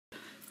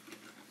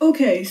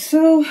Okay,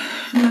 so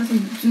I'm about to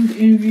do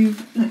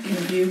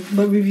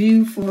the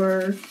review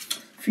for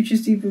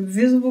Future's Deep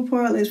Reusable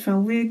part. It's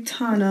from Wig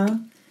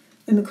Tana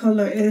in the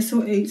color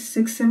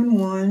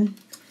SOH671.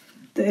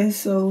 The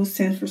SO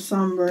stands for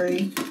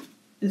sombred.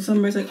 And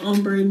sombred is like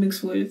ombre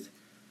mixed with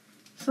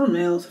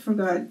something else. I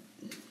forgot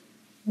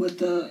what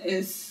the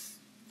S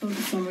of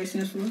the sombred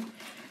stands for.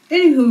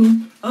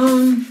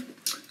 Anywho,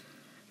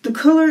 the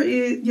color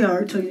is, yeah, I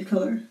already told you the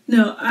color.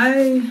 Now,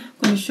 I'm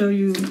going to show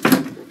you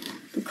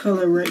the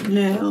color right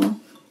now.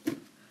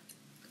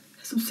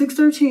 So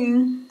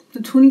 613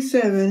 to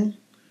 27, and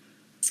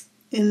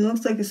it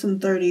looks like it's some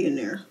 30 in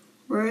there,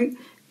 right?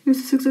 Here's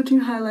the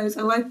 613 highlights.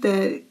 I like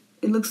that.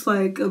 It looks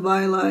like a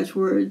bayalage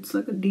where it's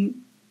like a deep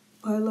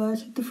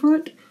bayalage at the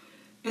front.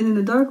 And then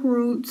the dark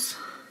roots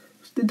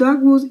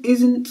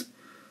isn't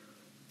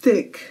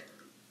thick.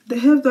 They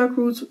have dark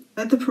roots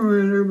at the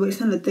perimeter, but it's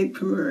not a thick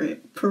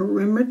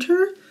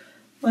perimeter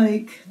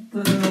like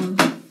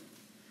the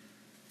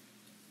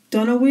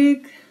Tana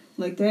wig,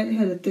 like that. It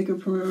had a thicker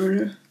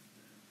perimeter,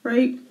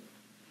 right?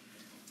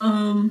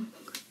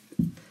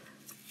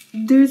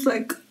 There's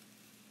like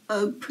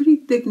a pretty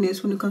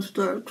thickness when it comes to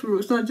dark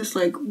roots. It's not just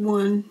like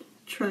one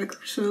track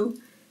or so.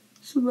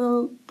 It's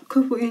about a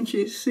couple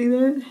inches. See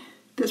that?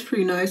 That's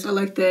pretty nice. I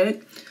like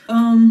that.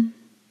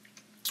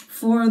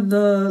 For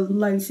the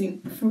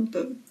lighting,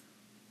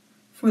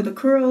 for the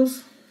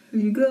curls, here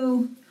you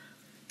go.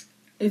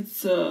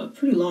 It's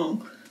pretty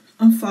long.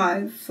 I'm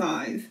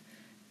 5'5",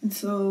 and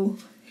so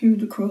here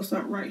the curls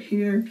start right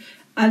here.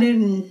 I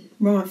didn't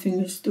run my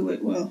fingers through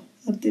it. Well,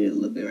 I did it a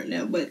little bit right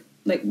now, but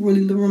like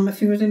really run my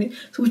fingers in it.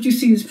 So what you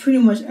see is pretty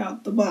much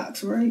out the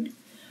box, right?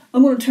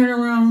 I'm gonna turn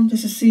around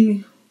just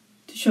to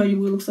show you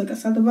what it looks like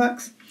outside the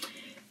box,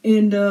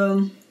 and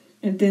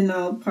then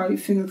I'll probably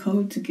finger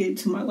comb it to get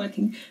to my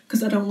liking,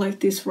 because I don't like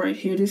this right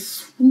here, this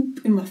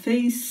swoop in my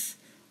face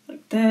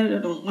like that. I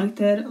don't like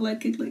that. I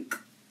like it like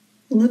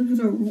a little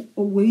bit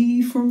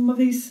away from my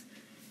face.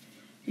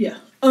 Yeah.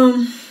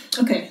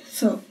 Okay,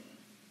 so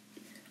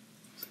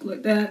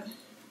like that,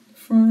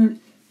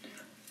 front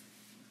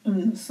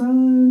and the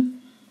side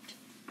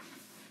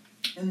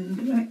and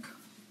the back.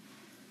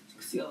 You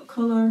can see all the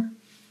color.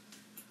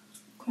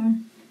 Okay.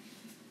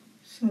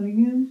 Side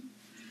again.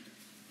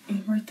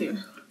 And right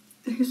there.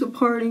 Here's a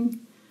parting.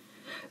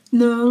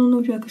 No, I don't know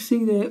if y'all can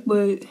see that,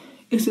 but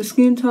it's a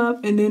skin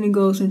top and then it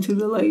goes into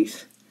the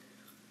lace.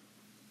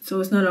 So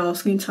it's not all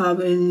skin top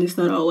and it's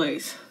not all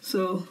lace.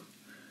 So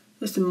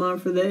just in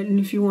mind for that. And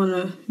if you want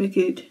to make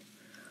it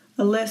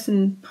a less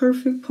than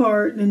perfect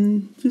part,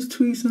 then just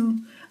tweeze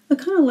some. I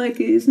kind of like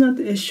it. It's not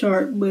as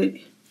sharp, but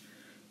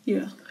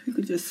yeah, you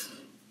could just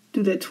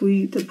do that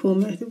the pull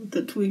method with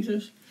the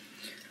tweezers.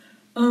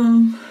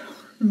 Let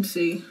me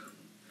see.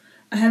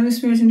 I haven't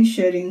experienced any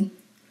shedding,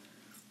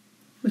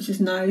 which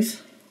is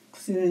nice,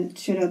 because it didn't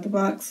shed out the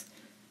box.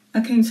 I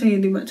can't tell you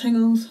anything about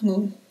tangles. I'm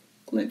going to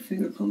like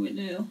finger comb it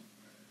now.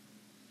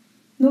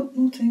 Nope,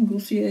 no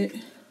tangles yet.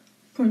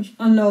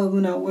 I know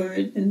when I wear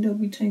it, then there'll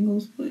be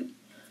tangles, but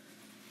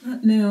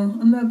not now.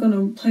 I'm not going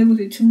to play with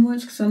it too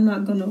much, because I'm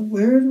not going to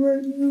wear it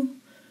right now.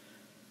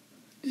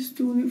 Just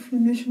doing it for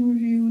initial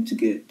review to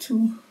get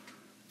to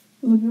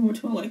a little bit more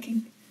to my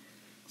liking.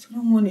 So I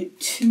don't want it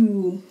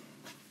too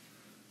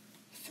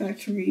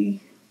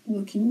factory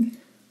looking.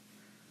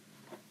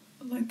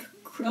 I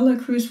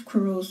like crisp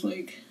curls,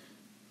 like,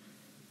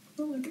 I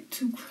don't like it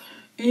too.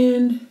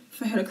 And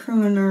if I had a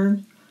curling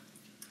iron,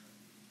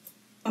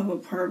 I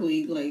would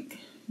probably like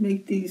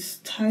make these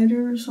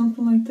tighter or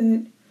something like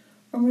that.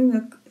 Or maybe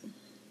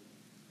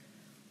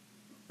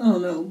I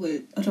don't know,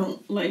 but I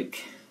don't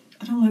like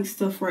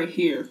stuff right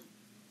here.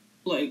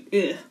 Like,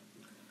 I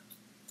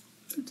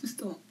just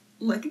don't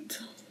like it.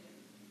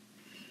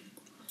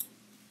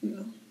 You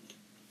know,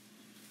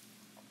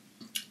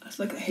 it's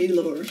like a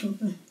halo or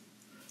something.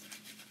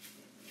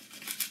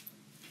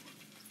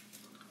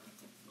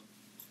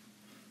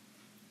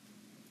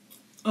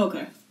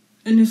 Okay,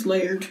 and it's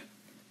layered.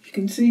 You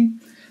can see.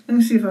 Let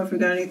me see if I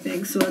forgot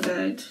anything. So I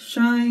got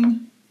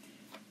shine.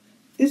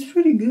 It's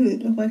pretty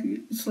good. I like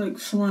it. It's like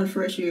salon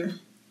fresh air.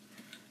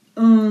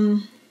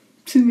 To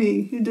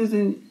me,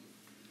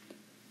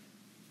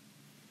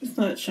 it's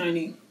not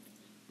shiny,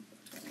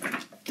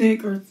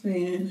 thick or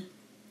thin.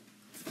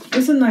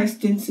 It's a nice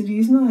density.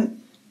 It's not,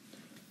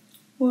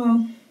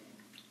 well, I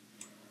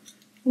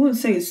wouldn't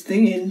say it's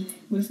thin,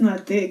 but it's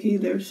not thick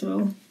either,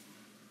 so.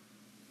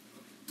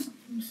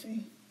 Let me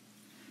see.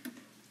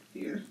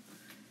 Here.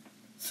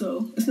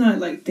 So, it's not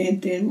like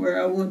thin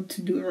where I want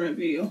to do a rant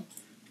video,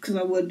 because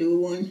I would do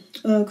one.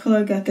 Color,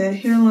 I got that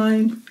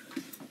hairline.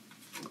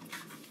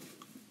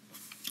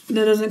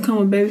 That doesn't come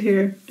with baby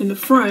hair in the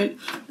front,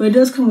 but it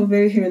does come with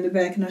baby hair in the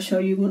back, and I'll show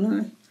you when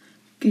I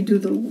do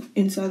the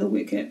inside the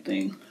wig cap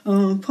thing.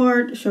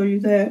 Part, show you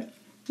that.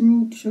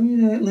 Root, show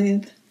you that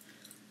length.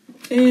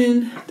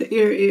 And the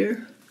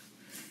ear.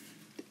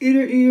 The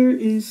inner ear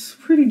is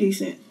pretty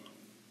decent.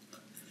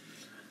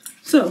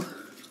 So,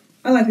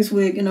 I like this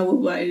wig and I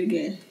will buy it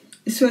again.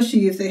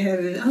 Especially if they have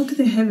it. I don't think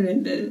they have it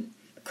in the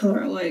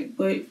color I like,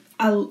 but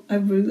I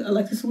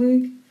like this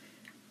wig.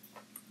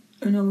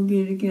 And I will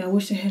get it again. I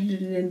wish I had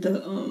it in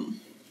the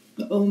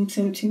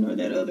 17 or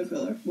that other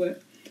color.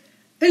 But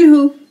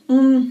anywho,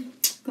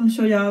 gonna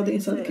show y'all the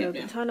inside of the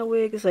camera. Tana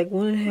wig is like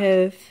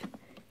 1.5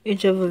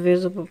 inch of a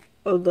visible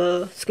of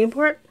the skin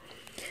part.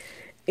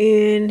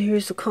 And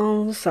here's the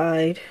comb on the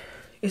side.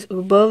 It's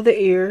above the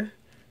ear,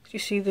 as you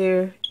see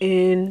there.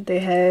 And they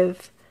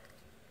have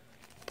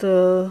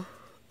the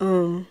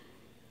comb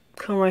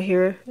right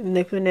here, the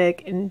nape of the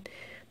neck, and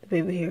the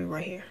baby hair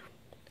right here.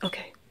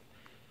 Okay.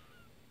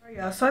 Alright,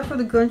 y'all. Sorry for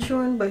the gun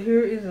chewing, but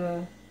here's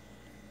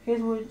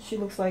what she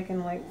looks like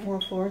in like more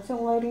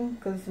fluorescent lighting,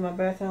 because my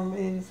bathroom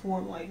is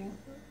warm lighting.